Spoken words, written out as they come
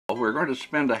we're going to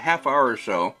spend a half hour or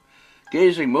so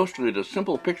gazing mostly at a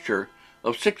simple picture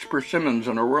of 6 persimmons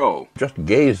in a row. Just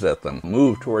gaze at them.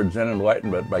 Move towards Zen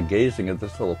enlightenment by gazing at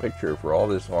this little picture for all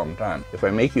this long time. If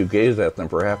I make you gaze at them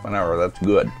for half an hour, that's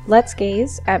good. Let's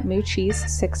gaze at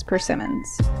Muqi's 6 persimmons.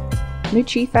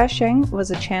 Muqi Fasheng was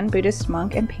a Chan Buddhist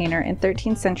monk and painter in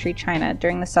 13th century China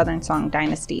during the Southern Song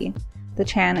dynasty. The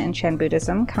Chan in Chan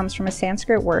Buddhism comes from a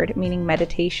Sanskrit word meaning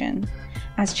meditation.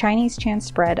 As Chinese Chan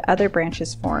spread, other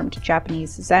branches formed: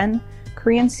 Japanese Zen,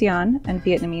 Korean Seon, and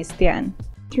Vietnamese Thien.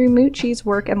 Through Muqi's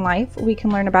work and life, we can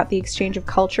learn about the exchange of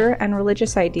culture and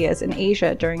religious ideas in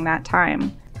Asia during that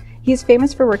time. He is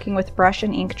famous for working with brush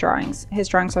and ink drawings. His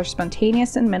drawings are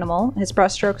spontaneous and minimal, his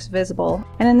brushstrokes visible,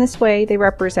 and in this way they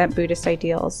represent Buddhist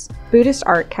ideals. Buddhist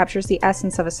art captures the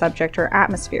essence of a subject or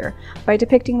atmosphere by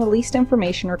depicting the least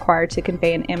information required to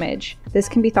convey an image. This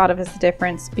can be thought of as the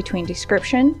difference between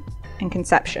description and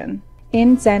conception.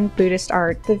 In Zen Buddhist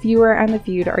art, the viewer and the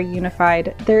viewed are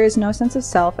unified. There is no sense of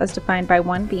self as defined by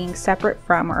one being separate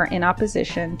from or in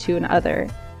opposition to an other.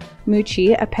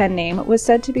 Muqi, a pen name, was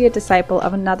said to be a disciple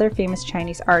of another famous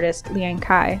Chinese artist, Liang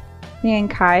Kai. Liang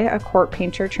Kai, a court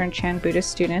painter turned Chan Buddhist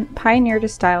student, pioneered a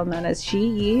style known as Ji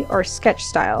Yi or sketch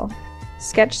style.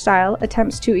 Sketch style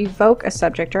attempts to evoke a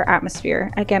subject or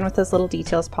atmosphere, again with as little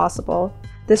detail as possible.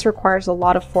 This requires a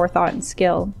lot of forethought and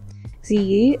skill.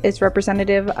 Ziyi is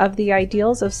representative of the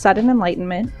ideals of sudden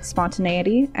enlightenment,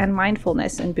 spontaneity, and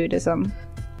mindfulness in Buddhism.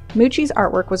 Muqi's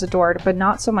artwork was adored, but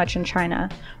not so much in China.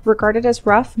 Regarded as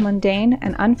rough, mundane,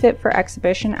 and unfit for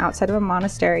exhibition outside of a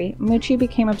monastery, Muqi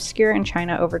became obscure in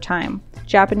China over time.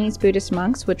 Japanese Buddhist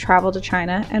monks would travel to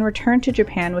China and return to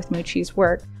Japan with Muqi's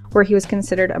work, where he was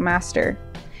considered a master.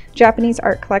 Japanese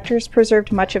art collectors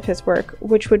preserved much of his work,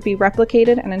 which would be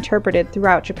replicated and interpreted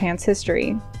throughout Japan's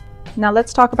history. Now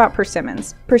let's talk about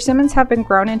persimmons. Persimmons have been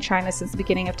grown in China since the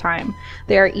beginning of time.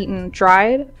 They are eaten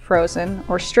dried, frozen,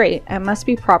 or straight and must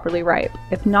be properly ripe.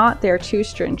 If not, they are too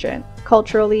stringent.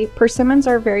 Culturally, persimmons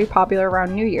are very popular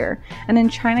around New Year, and in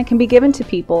China can be given to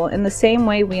people in the same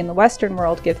way we in the Western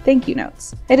world give thank you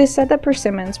notes. It is said that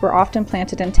persimmons were often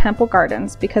planted in temple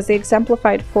gardens because they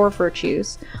exemplified 4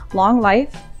 virtues: long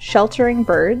life, sheltering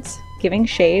birds, giving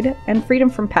shade, and freedom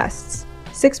from pests.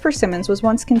 6 Persimmons was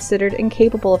once considered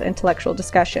incapable of intellectual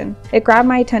discussion. It grabbed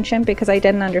my attention because I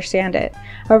didn't understand it.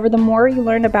 However, the more you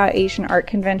learn about Asian art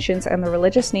conventions and the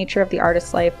religious nature of the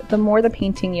artist's life, the more the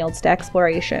painting yields to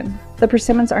exploration. The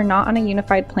persimmons are not on a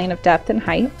unified plane of depth and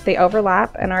height. They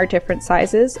overlap and are different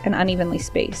sizes and unevenly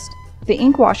spaced. The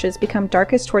ink washes become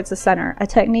darkest towards the center, a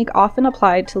technique often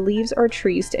applied to leaves or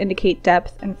trees to indicate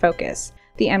depth and focus.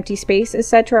 The empty space is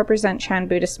said to represent Chan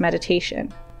Buddhist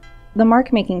meditation. The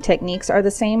mark-making techniques are the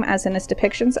same as in his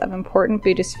depictions of important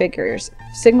Buddhist figures,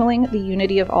 signaling the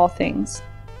unity of all things.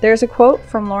 There is a quote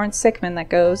from Lawrence Sickman that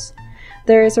goes,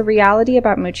 "There is a reality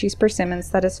about Muqi's persimmons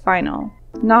that is final.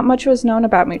 Not much was known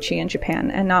about Muqi in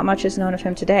Japan, and not much is known of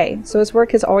him today, so his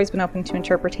work has always been open to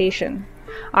interpretation.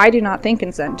 I do not think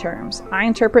in Zen terms. I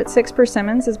interpret 6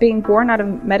 persimmons as being born out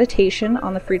of meditation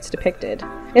on the fruits depicted.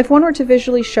 If one were to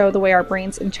visually show the way our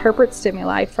brains interpret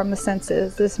stimuli from the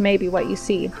senses, this may be what you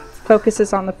see.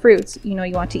 Focuses on the fruits, you know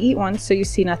you want to eat one, so you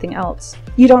see nothing else.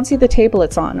 You don't see the table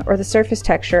it's on, or the surface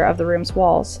texture of the room's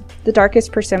walls. The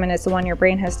darkest persimmon is the one your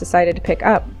brain has decided to pick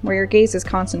up, where your gaze is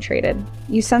concentrated.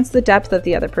 You sense the depth of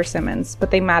the other persimmons,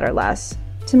 but they matter less.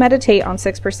 To meditate on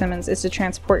 6 persimmons is to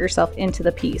transport yourself into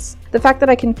the piece. The fact that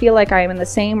I can feel like I am in the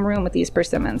same room with these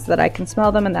persimmons, that I can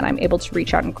smell them and that I'm able to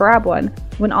reach out and grab one,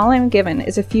 when all I'm given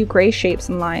is a few gray shapes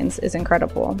and lines, is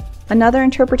incredible. Another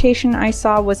interpretation I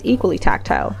saw was equally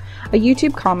tactile. A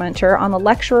YouTube commenter on the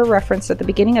lecturer referenced at the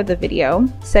beginning of the video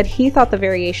said he thought the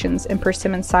variations in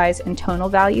persimmon size and tonal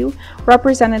value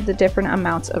represented the different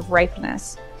amounts of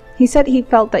ripeness. He said he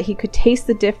felt that he could taste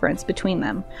the difference between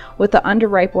them, with the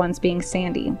underripe ones being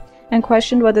sandy, and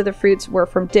questioned whether the fruits were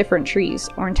from different trees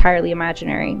or entirely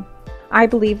imaginary. I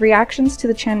believe reactions to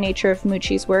the Chan nature of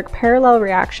Muqi's work parallel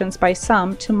reactions by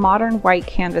some to modern white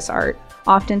canvas art.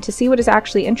 Often, to see what is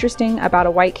actually interesting about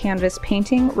a white canvas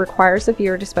painting requires the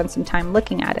viewer to spend some time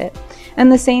looking at it,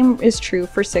 and the same is true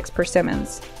for 6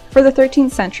 persimmons. For the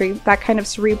 13th century, that kind of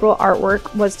cerebral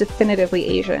artwork was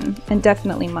definitively Asian, and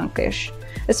definitely monkish,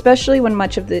 especially when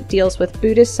much of it deals with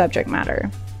Buddhist subject matter.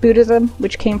 Buddhism,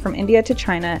 which came from India to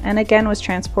China and again was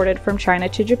transported from China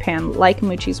to Japan like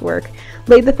Muqi's work,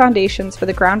 laid the foundations for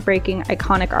the groundbreaking,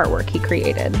 iconic artwork he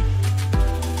created.